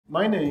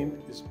My name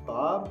is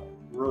Bob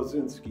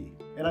Rosinsky,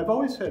 and I've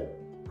always had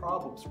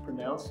problems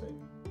pronouncing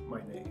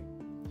my name.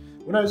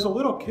 When I was a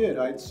little kid,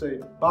 I'd say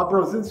Bob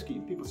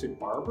Rosinsky. People say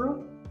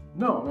Barbara?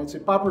 No, and I'd say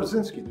Bob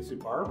Rosinsky. They say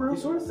Barbara? You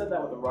sort of said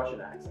that with a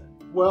Russian accent.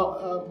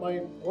 Well,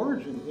 my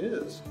origin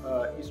is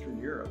Eastern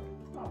Europe.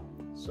 Oh.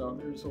 So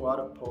there's a lot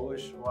of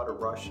Polish, a lot of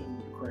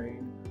Russian,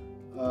 Ukraine,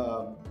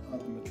 on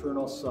the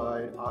maternal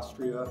side,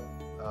 Austria,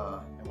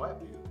 and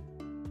Latvia.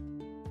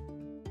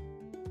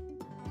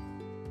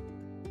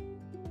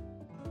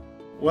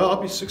 Well,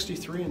 I'll be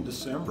 63 in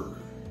December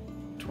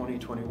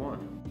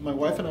 2021. My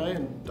wife and I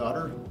and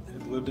daughter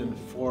have lived in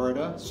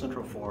Florida,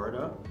 Central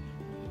Florida,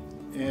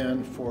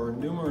 and for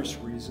numerous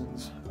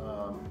reasons,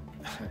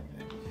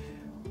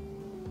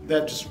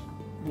 that just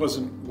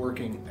wasn't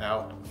working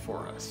out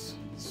for us.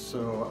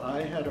 So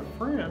I had a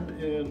friend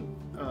in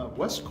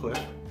Westcliff,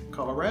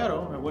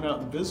 Colorado, and I went out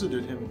and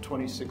visited him in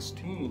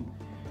 2016.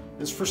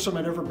 It's the first time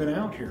I'd ever been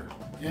out here.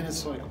 And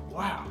it's like,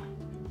 wow,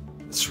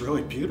 it's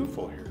really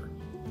beautiful here.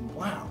 And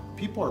wow,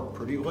 people are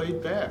pretty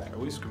laid back, at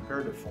least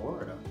compared to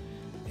Florida.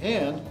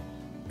 And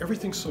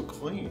everything's so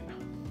clean.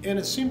 And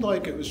it seemed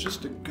like it was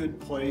just a good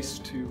place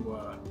to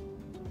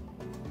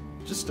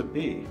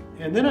be.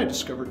 And then I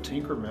discovered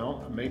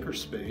Tinkermill, a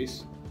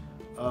makerspace,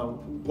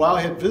 while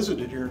I had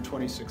visited here in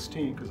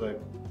 2016, because I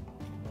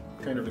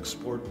kind of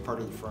explored part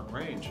of the Front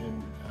Range,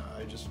 and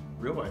I just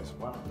realized,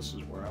 wow, this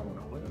is where I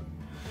want to live.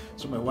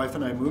 So my wife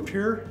and I moved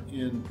here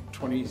in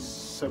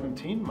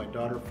 2017. My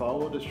daughter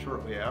followed us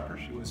shortly after.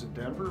 She was in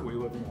Denver. We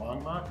live in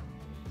Longmont,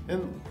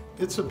 and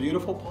it's a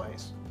beautiful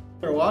place.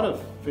 There are a lot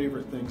of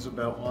favorite things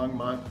about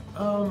Longmont.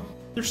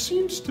 There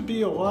seems to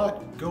be a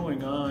lot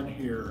going on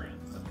here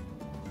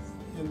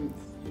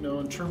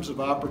in terms of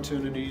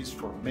opportunities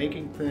for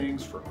making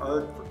things, for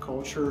art, for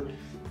culture.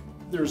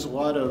 There's a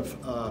lot of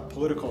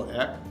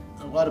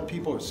a lot of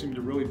people seem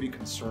to really be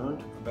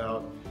concerned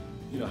about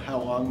how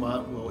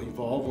Longmont will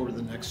evolve over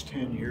the next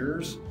 10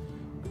 years.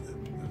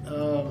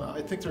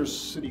 I think there's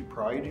city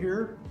pride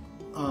here.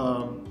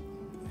 And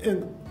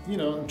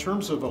in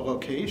terms of a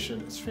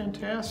location, it's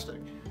fantastic.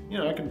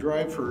 I can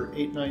drive for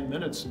 8-9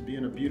 minutes and be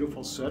in a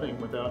beautiful setting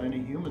without any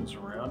humans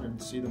around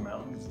and see the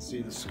mountains and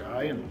see the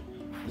sky, and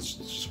it's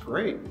just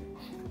great.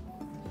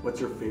 What's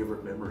your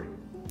favorite memory?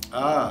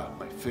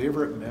 My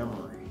favorite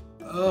memory.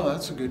 Oh,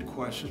 that's a good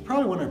question. It's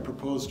probably when I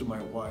proposed to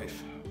my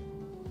wife.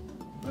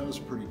 That was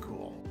pretty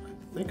cool.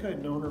 I think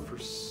I'd known her for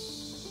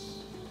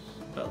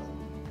about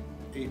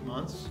 8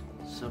 months,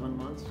 7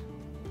 months.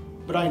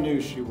 But I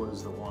knew she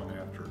was the one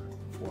after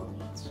 4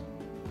 months.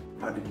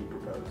 How did you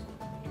propose?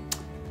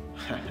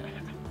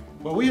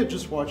 Well, we had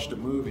just watched a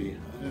movie.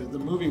 The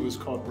movie was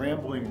called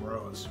Ramblin'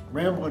 Rose.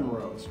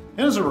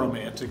 It was a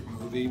romantic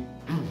movie.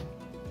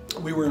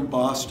 We were in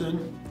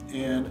Boston,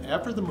 and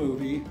after the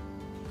movie,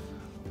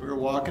 we were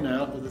walking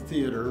out of the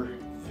theater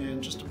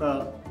and just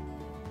about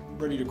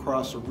ready to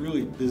cross a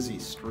really busy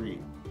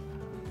street.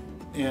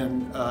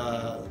 And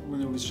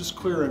when it was just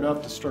clear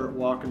enough to start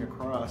walking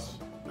across,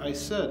 I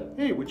said,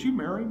 "Hey, would you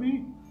marry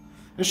me?"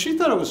 And she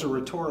thought it was a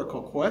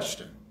rhetorical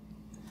question.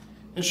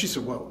 And she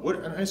said, "Well, what?"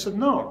 And I said,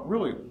 "No,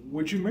 really,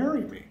 would you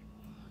marry me?"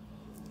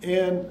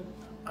 And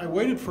I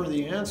waited for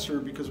the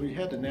answer because we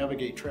had to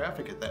navigate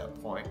traffic at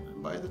that point.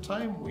 And by the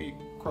time we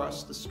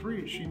crossed the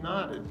street, she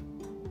nodded.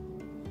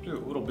 She was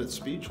a little bit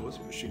speechless,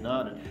 but she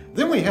nodded.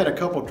 Then we had a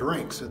couple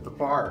drinks at the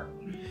bar.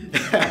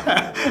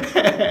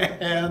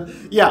 And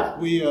yeah,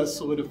 we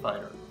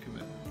solidified our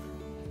commitment.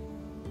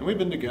 And we've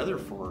been together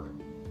for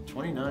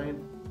 29,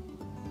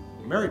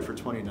 married for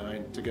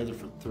 29, together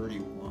for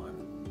 31.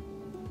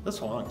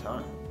 That's a long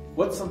time.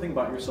 What's something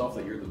about yourself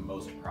that you're the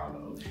most proud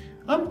of?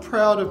 I'm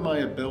proud of my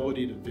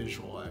ability to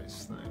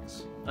visualize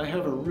things. I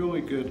have a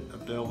really good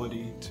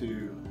ability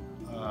to,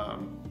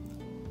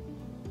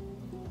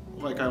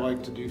 I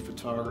like to do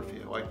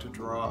photography, I like to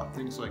draw,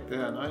 things like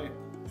that.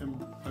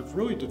 And I've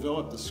really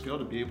developed the skill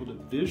to be able to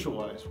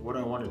visualize what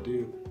I want to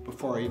do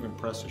before I even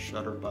press a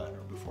shutter button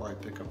or before I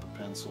pick up a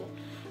pencil.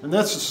 And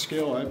that's a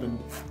skill I've been,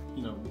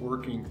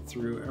 working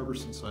through ever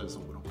since I was a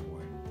little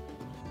boy.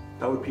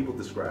 How would people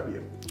describe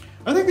you?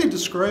 I think they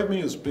describe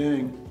me as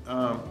being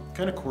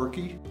kind of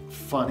quirky,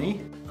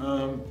 funny,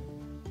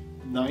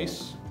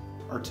 nice,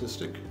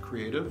 artistic,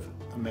 creative,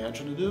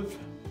 imaginative,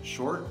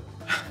 short,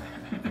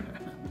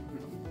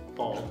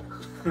 bald.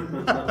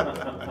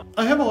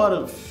 I have a lot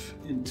of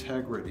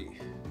integrity.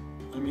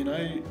 I mean,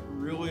 I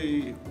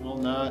really will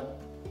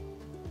not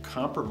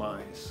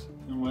compromise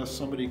unless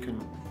somebody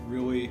can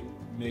really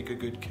make a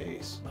good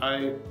case.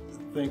 I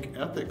think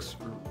ethics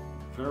are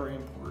very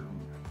important.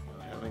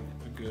 Having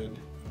a good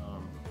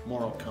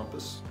moral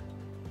compass.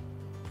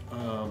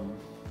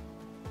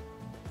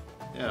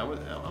 Yeah,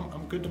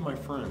 I'm good to my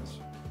friends.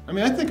 I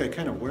mean, I think I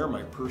kind of wear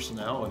my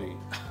personality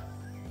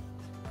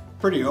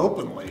pretty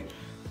openly.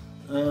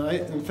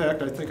 In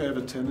fact, I think I have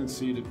a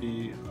tendency to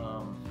be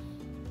a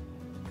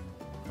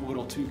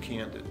little too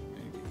candid,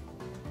 maybe.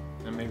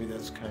 And maybe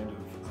that's kind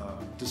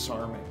of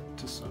disarming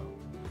to some.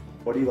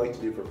 What do you like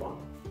to do for fun?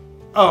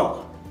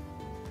 Oh,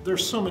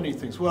 there's so many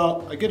things.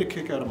 Well, I get a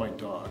kick out of my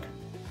dog.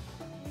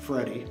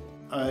 Freddie.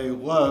 I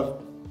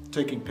love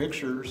taking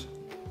pictures.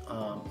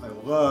 I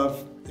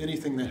love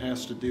anything that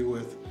has to do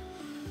with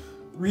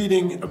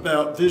reading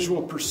about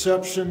visual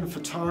perception,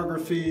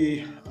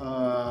 photography.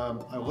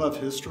 I love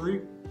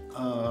history.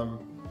 I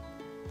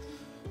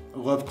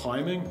love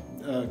climbing,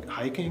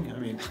 hiking. I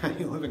mean,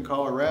 you live in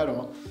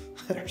Colorado,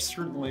 there's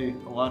certainly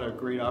a lot of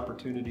great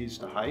opportunities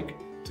to hike,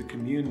 to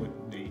commune with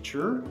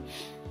nature.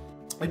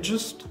 I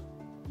just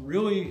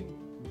really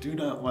do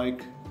not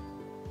like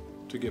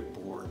to get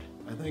bored.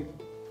 I think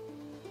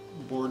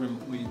boredom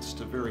leads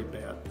to very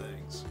bad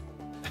things.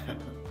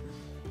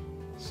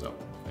 So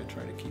I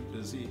try to keep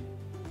busy.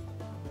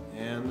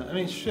 And I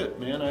mean, shit,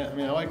 man,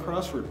 I like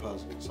crossword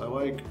puzzles. I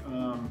like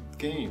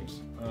games.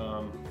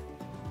 I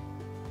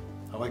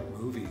like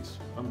movies.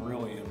 I'm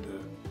really into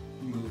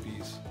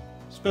movies,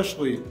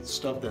 especially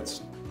stuff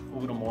that's a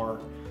little more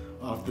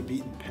off the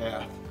beaten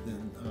path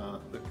than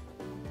the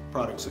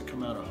products that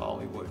come out of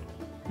Hollywood.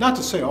 Not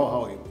to say all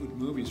Hollywood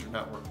movies are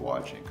not worth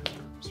watching, because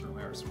there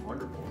certainly are some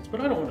wonderful ones,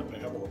 but I don't want to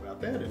babble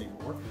about that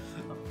anymore.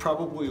 I'm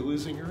probably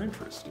losing your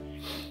interest.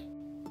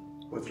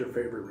 What's your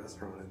favorite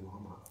restaurant in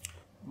Longmont?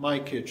 My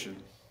kitchen.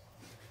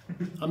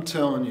 I'm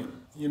telling you,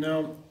 you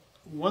know,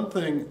 one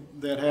thing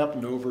that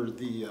happened over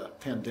the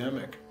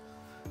pandemic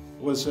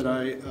was that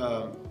I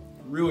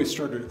really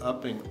started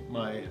upping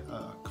my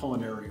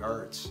culinary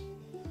arts.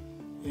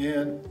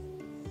 And,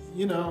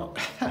 you know,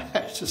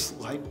 I just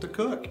like to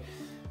cook.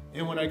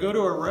 And when I go to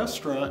a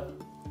restaurant,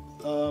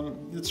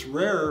 it's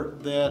rare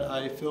that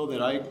I feel that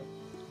I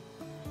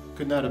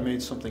could not have made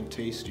something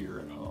tastier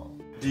at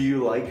home. Do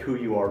you like who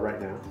you are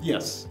right now?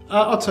 Yes.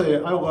 I'll tell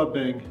you, I love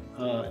being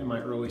in my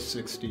early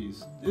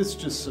 60s. It's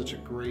just such a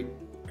great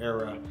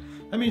era.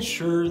 I mean,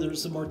 sure,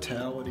 there's the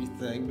mortality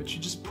thing, but you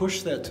just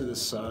push that to the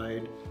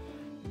side.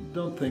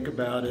 Don't think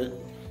about it.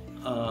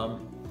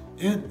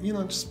 And, you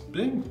know, just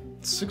being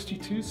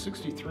 62,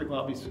 63,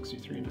 well, I'll be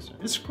 63 in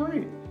December. It's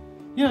great.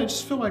 Yeah, I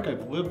just feel like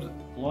I've lived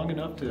long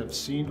enough to have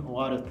seen a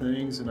lot of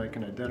things, and I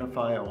can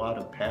identify a lot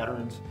of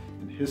patterns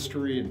in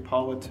history and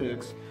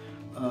politics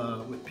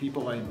with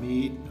people I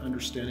meet,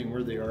 understanding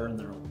where they are in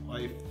their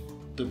life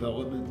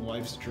development and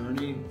life's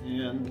journey.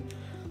 And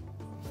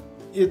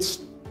it's,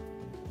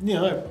 you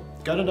know,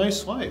 I've got a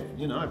nice life.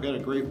 You know, I've got a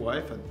great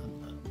wife, a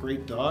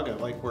great dog. I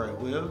like where I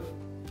live,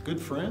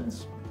 good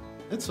friends.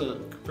 It's a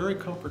very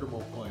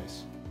comfortable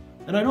place.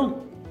 And I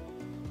don't,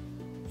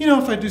 you know,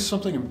 if I do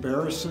something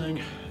embarrassing,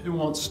 it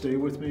won't stay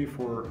with me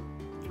for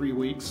 3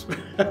 weeks,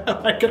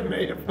 like I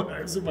may have when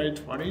I was in my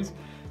 20s.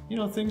 You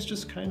know, things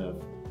just kind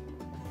of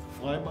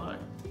fly by.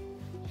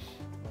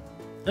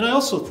 And I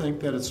also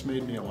think that it's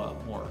made me a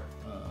lot more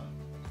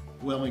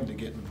willing to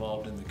get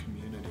involved in the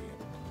community,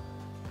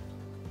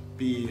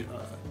 be,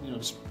 you know,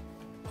 just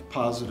a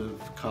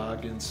positive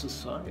cog in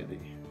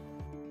society.